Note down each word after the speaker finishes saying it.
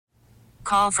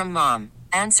call from mom.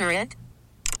 Answer it.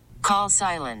 Call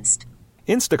silenced.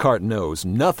 Instacart knows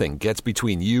nothing gets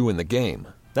between you and the game.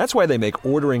 That's why they make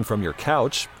ordering from your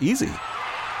couch easy.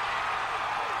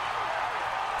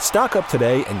 Stock up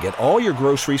today and get all your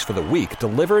groceries for the week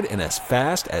delivered in as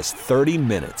fast as 30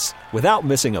 minutes without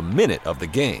missing a minute of the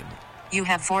game. You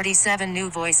have 47 new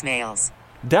voicemails.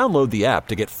 Download the app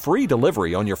to get free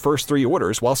delivery on your first 3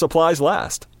 orders while supplies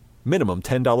last. Minimum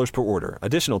 $10 per order.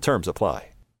 Additional terms apply.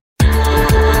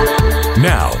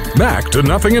 Now, back to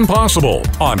Nothing Impossible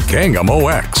on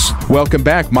KMOX. Welcome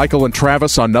back. Michael and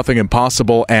Travis on Nothing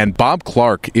Impossible. And Bob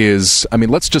Clark is,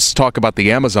 let's just talk about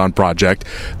the Amazon project.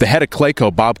 The head of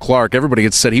Clayco, Bob Clark, everybody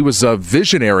had said he was a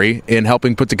visionary in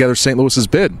helping put together St. Louis's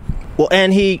bid. Well,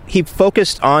 and he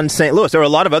focused on St. Louis. There are a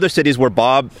lot of other cities where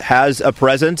Bob has a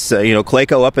presence.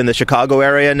 Clayco up in the Chicago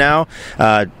area now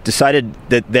decided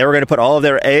that they were going to put all of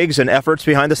their eggs and efforts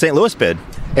behind the St. Louis bid.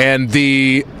 And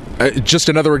just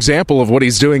another example of what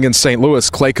he's doing in St. Louis,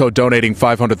 Clayco donating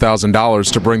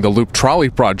 $500,000 to bring the Loop Trolley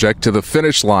project to the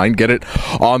finish line, get it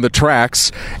on the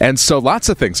tracks. And so lots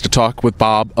of things to talk with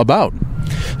Bob about.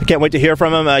 I can't wait to hear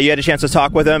from him. You had a chance to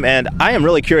talk with him, and I am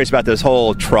really curious about this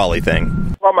whole trolley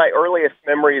thing. Well, my earliest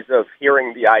memories of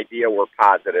hearing the idea were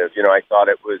positive. I thought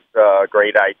it was a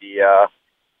great idea.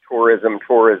 Tourism,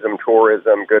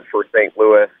 good for St.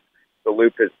 Louis. The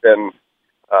Loop has been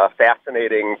a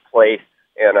fascinating place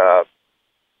and a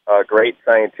great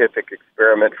scientific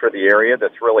experiment for the area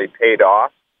that's really paid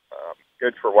off.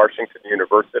 Good for Washington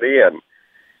University, and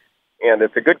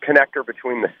it's a good connector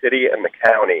between the city and the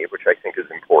county, which I think is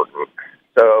important.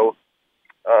 So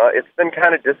it's been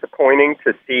kind of disappointing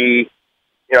to see.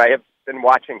 I have been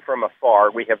watching from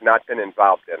afar. We have not been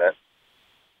involved in it.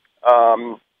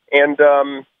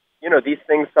 These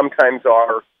things sometimes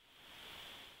are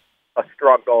a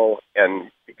struggle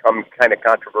and become kind of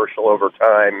controversial over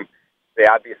time. They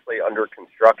obviously under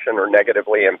construction or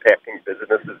negatively impacting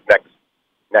businesses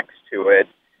next to it.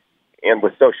 And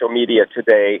with social media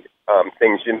today,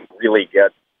 things really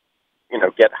get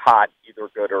hot, either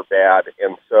good or bad.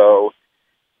 And so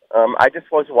I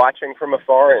just was watching from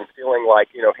afar and feeling like,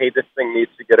 hey, this thing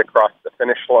needs to get across the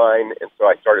finish line. And so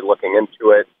I started looking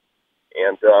into it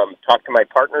and talked to my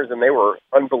partners, and they were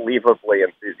unbelievably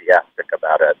enthusiastic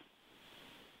about it.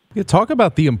 Yeah, talk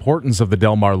about the importance of the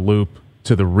Del Mar Loop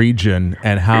to the region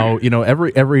and how,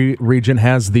 every region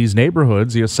has these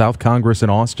neighborhoods, South Congress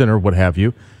and Austin or what have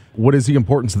you. What is the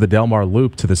importance of the Del Mar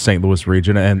Loop to the St. Louis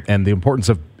region and the importance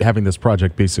of having this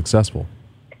project be successful?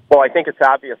 Well, I think it's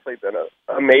obviously been an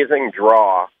amazing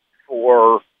draw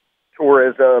for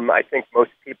tourism. I think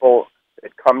most people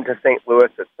that come to St. Louis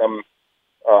at some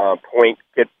point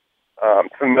get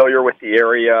familiar with the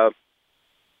area.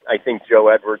 I think Joe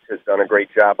Edwards has done a great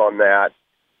job on that.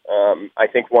 I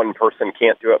think one person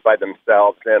can't do it by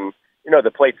themselves. And,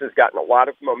 the place has gotten a lot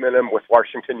of momentum with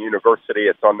Washington University.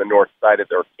 It's on the north side of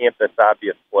their campus,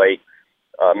 obviously.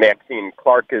 Maxine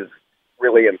Clark is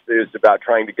really enthused about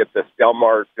trying to get this Del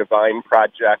Mar Divine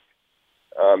project,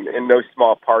 in no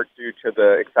small part due to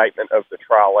the excitement of the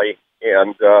trolley.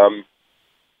 And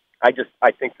I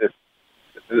think that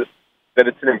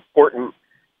it's an important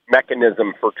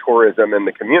mechanism for tourism in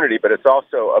the community, but it's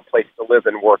also a place to live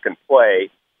and work and play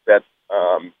that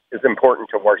is important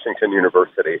to Washington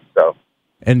University. So,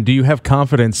 and do you have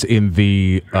confidence in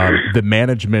the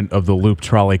management of the Loop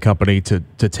Trolley Company to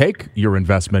take your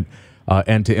investment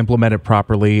and to implement it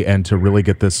properly and to really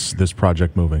get this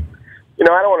project moving? I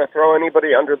don't want to throw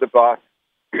anybody under the bus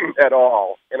at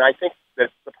all, and I think that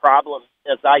the problem,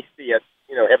 as I see it,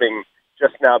 having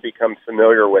just now become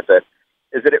familiar with it,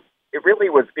 is that it really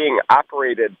was being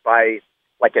operated by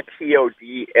like a TOD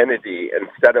entity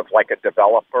instead of like a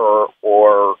developer,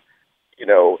 or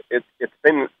it's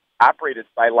been operated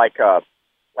by like a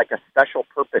special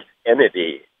purpose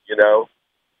entity,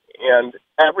 and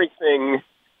everything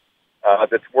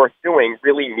that's worth doing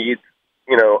really needs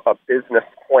a business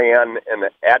plan and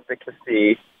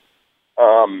advocacy.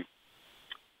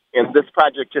 And this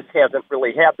project just hasn't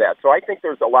really had that. So I think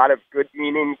there's a lot of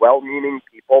good-meaning, well-meaning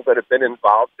people that have been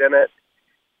involved in it.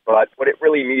 But what it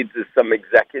really needs is some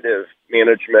executive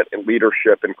management and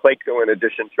leadership. And Clayco, in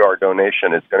addition to our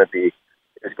donation, is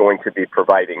going to be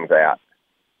providing that.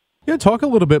 Yeah, talk a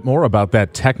little bit more about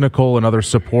that technical and other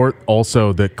support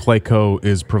also that Clayco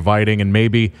is providing. And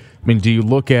maybe, do you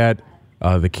look at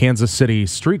the Kansas City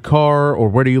streetcar, or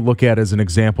where do you look at as an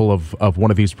example of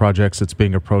one of these projects that's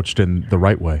being approached in the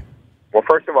right way? Well,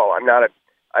 first of all, I'm not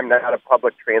a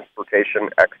public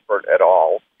transportation expert at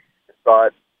all,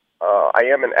 but I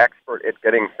am an expert at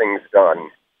getting things done.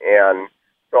 And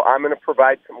so I'm going to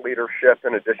provide some leadership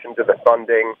in addition to the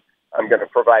funding. I'm going to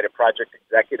provide a project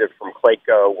executive from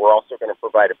Clayco. We're also going to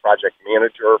provide a project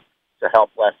manager to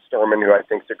help Les Sturman, who I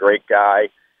think is a great guy,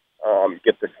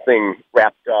 get this thing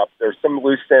wrapped up. There's some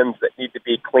loose ends that need to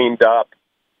be cleaned up.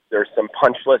 There's some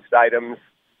punch list items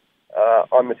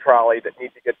on the trolley that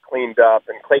need to get cleaned up,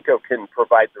 and Clayco can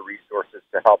provide the resources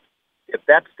to help get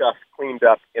that stuff cleaned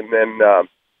up and then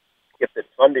get the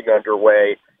funding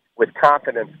underway with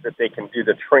confidence that they can do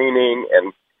the training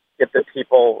and get the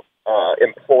people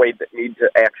employed that need to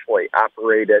actually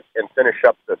operate it and finish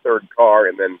up the third car.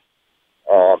 And then,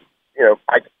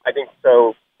 I think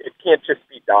so. It can't just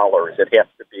be dollars. It has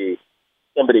to be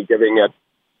somebody giving it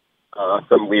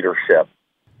some leadership.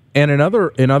 And in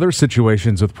other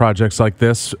situations with projects like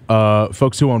this,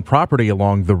 folks who own property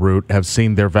along the route have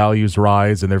seen their values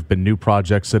rise, and there have been new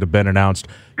projects that have been announced.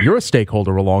 You're a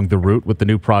stakeholder along the route with the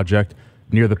new project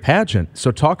near the pageant.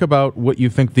 So talk about what you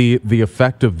think the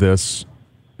effect of this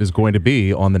is going to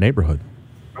be on the neighborhood.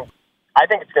 I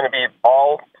think it's going to be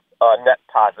all net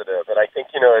positive. And I think,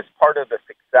 as part of the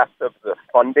success of the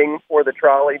funding for the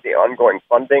trolley, the ongoing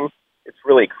funding, it's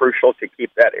really crucial to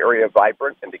keep that area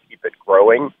vibrant and to keep it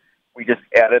growing. We just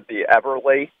added the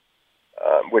Everly,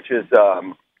 which is,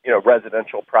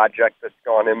 residential project that's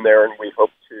gone in there. And we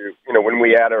hope to, when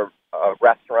we add a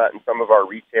restaurant and some of our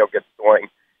retail gets going,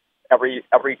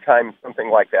 every time something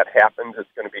like that happens, it's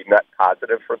going to be net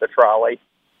positive for the trolley.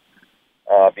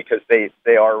 Because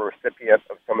they are a recipient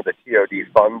of some of the TOD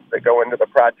funds that go into the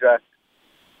project.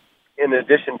 In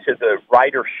addition to the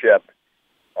ridership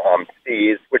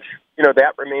fees, which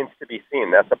that remains to be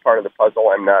seen. That's a part of the puzzle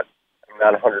I'm not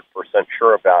 100%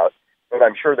 sure about, but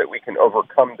I'm sure that we can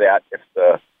overcome that if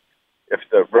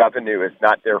the revenue is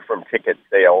not there from ticket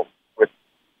sales, with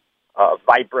a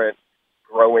vibrant,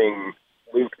 growing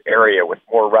loop area with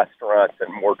more restaurants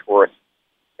and more tourist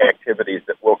activities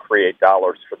that will create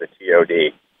dollars for the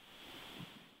TOD.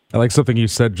 I like something you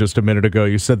said just a minute ago.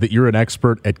 You said that you're an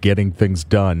expert at getting things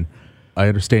done. I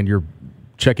understand you're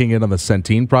checking in on the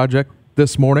Centene project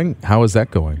this morning. How is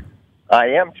that going? I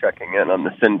am checking in on the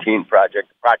Centene project.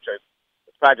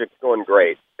 The project's going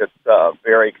great. It's a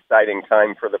very exciting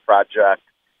time for the project.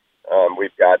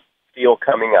 We've got steel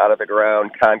coming out of the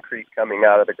ground, concrete coming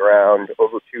out of the ground.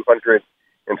 Over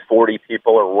 240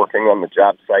 people are working on the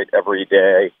job site every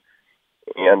day,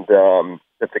 and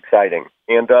it's exciting.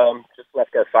 And just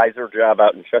left a Pfizer job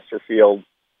out in Chesterfield.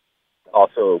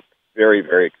 Also, very,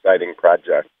 very exciting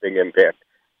project, big impact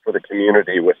for the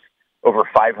community with over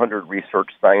 500 research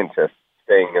scientists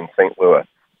staying in St. Louis.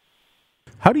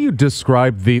 How do you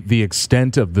describe the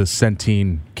extent of the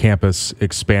Centene campus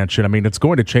expansion? I mean, it's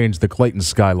going to change the Clayton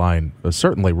skyline,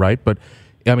 certainly, right? But,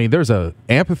 I mean, there's a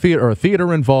amphitheater or a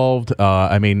theater involved.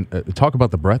 Talk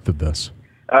about the breadth of this.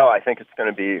 Oh, I think it's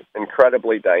going to be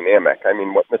incredibly dynamic. I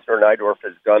mean, what Mr. Nydorf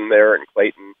has done there in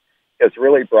Clayton has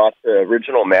really brought the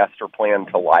original master plan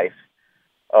to life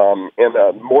in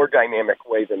a more dynamic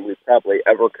way than we probably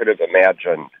ever could have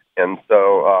imagined. And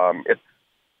so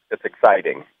it's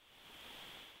exciting.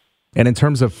 And in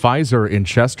terms of Pfizer in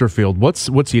Chesterfield,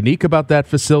 what's unique about that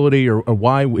facility, or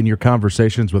why, in your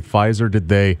conversations with Pfizer, did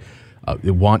they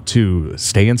want to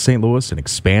stay in St. Louis and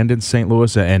expand in St.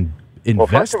 Louis and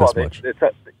invest this much?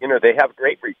 They have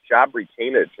great job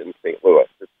retainage in St. Louis.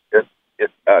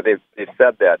 They've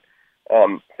said that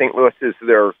St. Louis is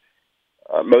their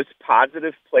most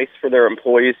positive place for their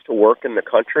employees to work in the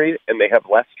country, and they have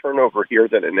less turnover here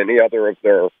than in any other of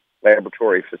their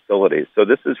laboratory facilities. So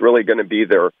this is really going to be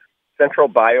their central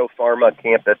biopharma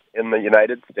campus in the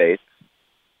United States,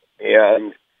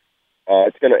 and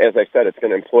it's going to, as I said, it's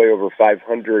going to employ over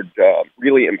 500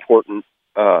 really important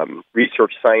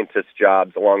research scientist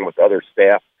jobs along with other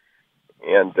staff,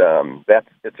 and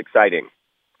it's exciting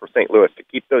for St. Louis to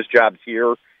keep those jobs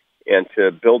here and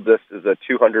to build this as a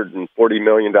 $240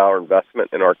 million investment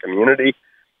in our community.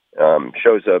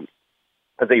 Shows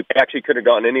they actually could have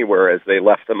gone anywhere as they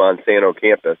left the Monsanto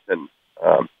campus,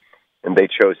 and they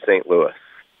chose St. Louis.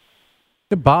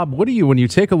 Bob, when you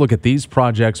take a look at these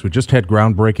projects, we just had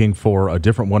groundbreaking for a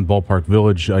different one, Ballpark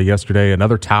Village, yesterday,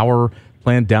 another tower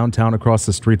planned downtown across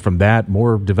the street from that,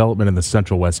 more development in the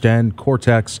Central West End,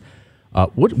 Cortex.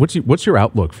 What's your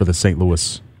outlook for the St.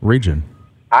 Louis region?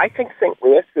 I think St.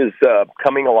 Louis is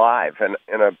coming alive and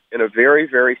in a very,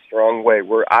 very strong way.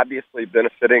 We're obviously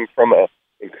benefiting from an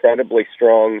incredibly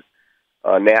strong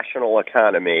national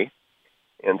economy.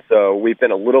 And so we've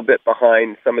been a little bit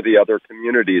behind some of the other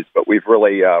communities, but we've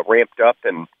really ramped up.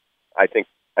 And I think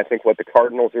what the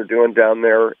Cardinals are doing down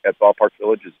there at Ballpark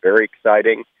Village is very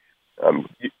exciting.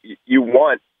 You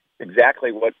want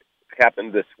exactly what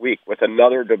happened this week with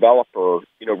another developer,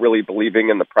 really believing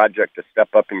in the project to step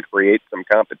up and create some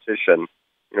competition.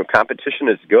 Competition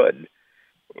is good.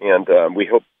 And we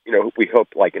hope,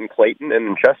 like in Clayton and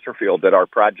in Chesterfield, that our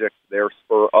projects there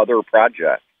spur other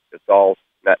projects. It's all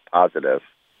net positive.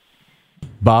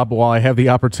 Bob, while I have the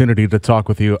opportunity to talk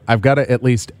with you, I've got to at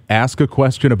least ask a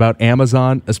question about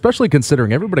Amazon, especially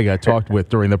considering everybody I talked with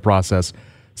during the process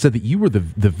said that you were the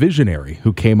visionary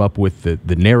who came up with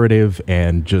the narrative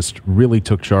and just really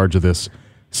took charge of this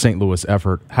St. Louis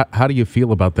effort. How do you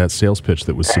feel about that sales pitch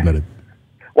that was submitted?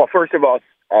 Well, first of all,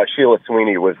 Sheila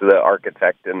Sweeney was the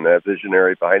architect and the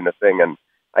visionary behind the thing, and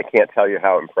I can't tell you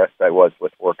how impressed I was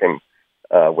with working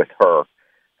with her.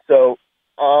 So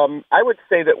I would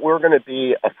say that we're going to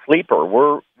be a sleeper.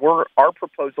 Our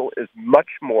proposal is much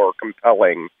more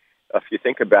compelling if you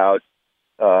think about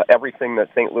everything that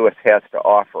St. Louis has to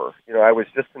offer. I was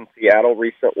just in Seattle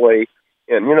recently,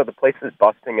 and, the place is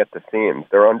busting at the seams.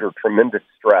 They're under tremendous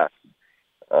stress.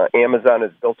 Amazon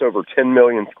has built over 10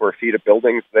 million square feet of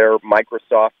buildings there.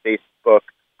 Microsoft, Facebook,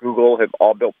 Google have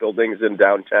all built buildings in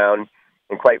downtown.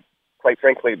 And quite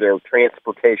frankly, their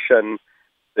transportation,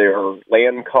 their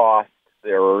land costs,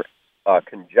 their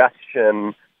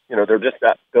congestion, they're just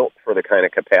not built for the kind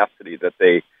of capacity that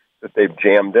they've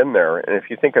jammed in there. And if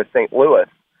you think of St. Louis,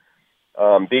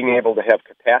 being able to have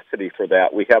capacity for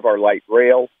that, we have our light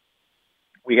rail.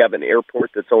 We have an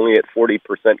airport that's only at 40%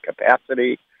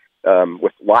 capacity,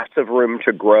 with lots of room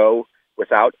to grow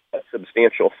without a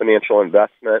substantial financial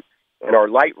investment. And our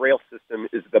light rail system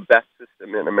is the best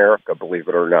system in America, believe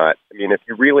it or not. I mean, if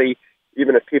you really,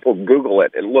 even if people Google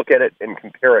it and look at it and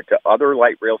compare it to other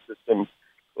light rail systems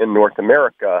in North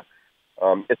America,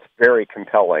 it's very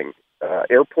compelling.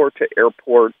 Airport to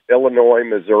airport, Illinois,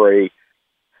 Missouri,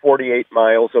 48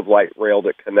 miles of light rail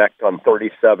that connect on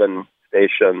 37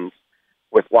 stations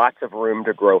with lots of room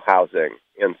to grow housing.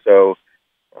 And so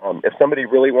if somebody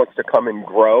really wants to come and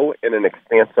grow in an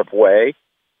expansive way,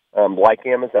 like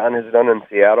Amazon has done in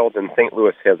Seattle, then St.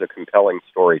 Louis has a compelling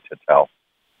story to tell.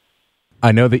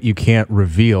 I know that you can't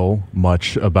reveal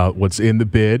much about what's in the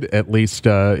bid, at least,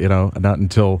 not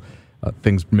until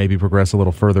things maybe progress a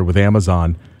little further with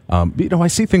Amazon. I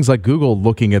see things like Google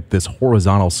looking at this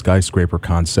horizontal skyscraper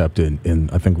concept in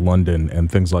I think, London and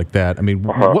things like that. I mean,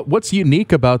 what's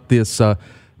unique about this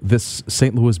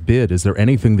St. Louis bid? Is there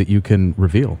anything that you can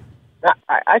reveal?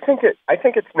 I think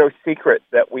it's no secret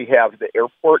that we have the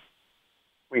airport.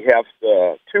 We have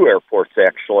the two airports,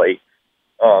 actually.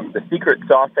 The secret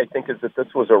sauce, I think, is that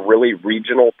this was a really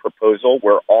regional proposal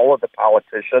where all of the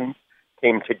politicians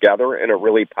came together in a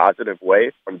really positive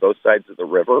way on both sides of the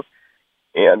river.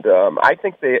 And I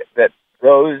think that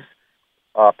those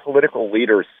political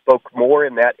leaders spoke more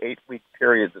in that 8-week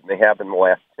period than they have in the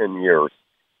last 10 years.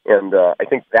 And I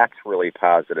think that's really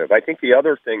positive. I think the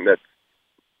other thing that's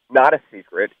not a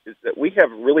secret is that we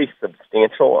have really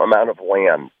substantial amount of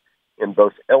land in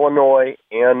both Illinois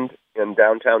and in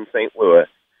downtown St. Louis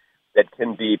that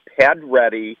can be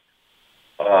pad-ready,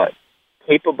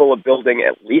 capable of building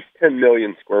at least 10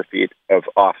 million square feet of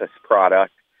office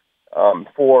product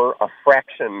for a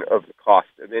fraction of the cost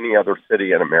of any other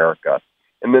city in America.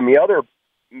 And then the other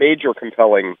major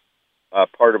compelling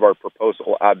part of our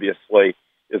proposal, obviously,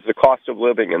 is the cost of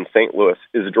living in St. Louis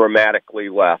is dramatically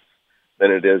less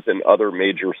than it is in other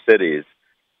major cities.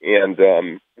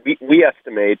 And we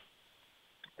estimate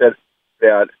that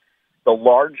the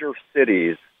larger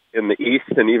cities in the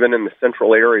east and even in the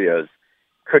central areas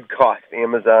could cost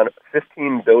Amazon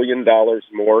 $15 billion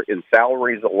more in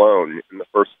salaries alone in the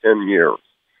first 10 years.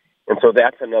 And so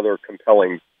that's another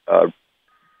compelling,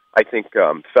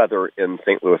 feather in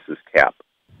St. Louis's cap.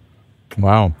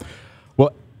 Wow.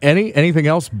 Well, anything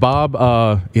else, Bob,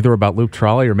 either about Loop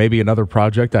Trolley or maybe another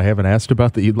project I haven't asked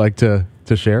about that you'd like to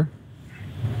share?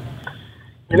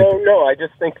 No, I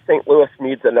just think St. Louis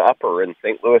needs an upper, and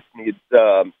St. Louis needs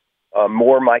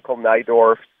more Michael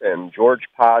Neidorfs and George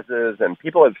Paz's, and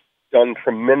people have done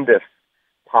tremendous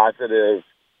positive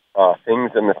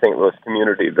things in the St. Louis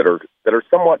community that are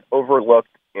somewhat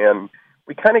overlooked, and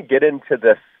we kind of get into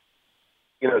this,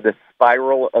 this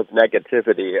spiral of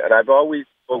negativity. And I've always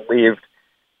believed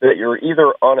that you're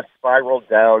either on a spiral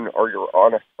down or you're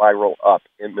on a spiral up,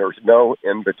 and there's no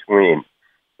in between.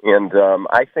 And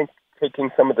I think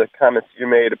taking some of the comments you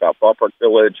made about Ballpark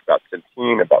Village, about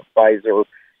Centene, about Pfizer,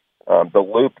 the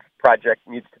Loop project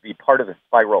needs to be part of the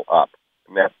spiral up,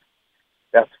 and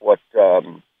that's what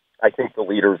I think the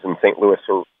leaders in St. Louis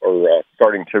are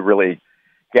starting to really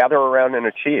gather around and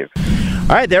achieve.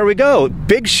 All right, there we go.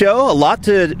 Big show, a lot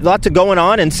to going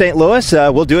on in St. Louis.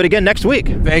 We'll do it again next week.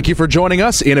 Thank you for joining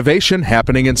us. Innovation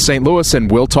happening in St. Louis,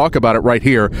 and we'll talk about it right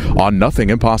here on Nothing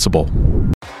Impossible.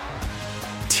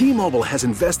 T-Mobile has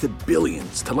invested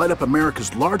billions to light up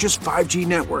America's largest 5G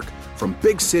network, from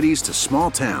big cities to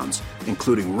small towns,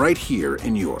 including right here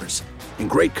in yours. And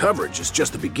great coverage is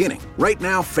just the beginning. Right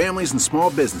now, families and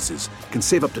small businesses can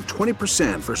save up to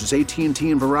 20% versus AT&T and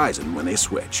Verizon when they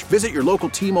switch. Visit your local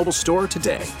T-Mobile store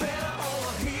today.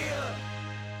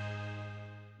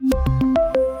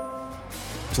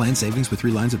 Plan savings with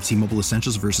 3 lines of T-Mobile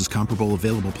Essentials versus comparable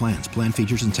available plans. Plan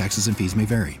features and taxes and fees may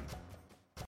vary.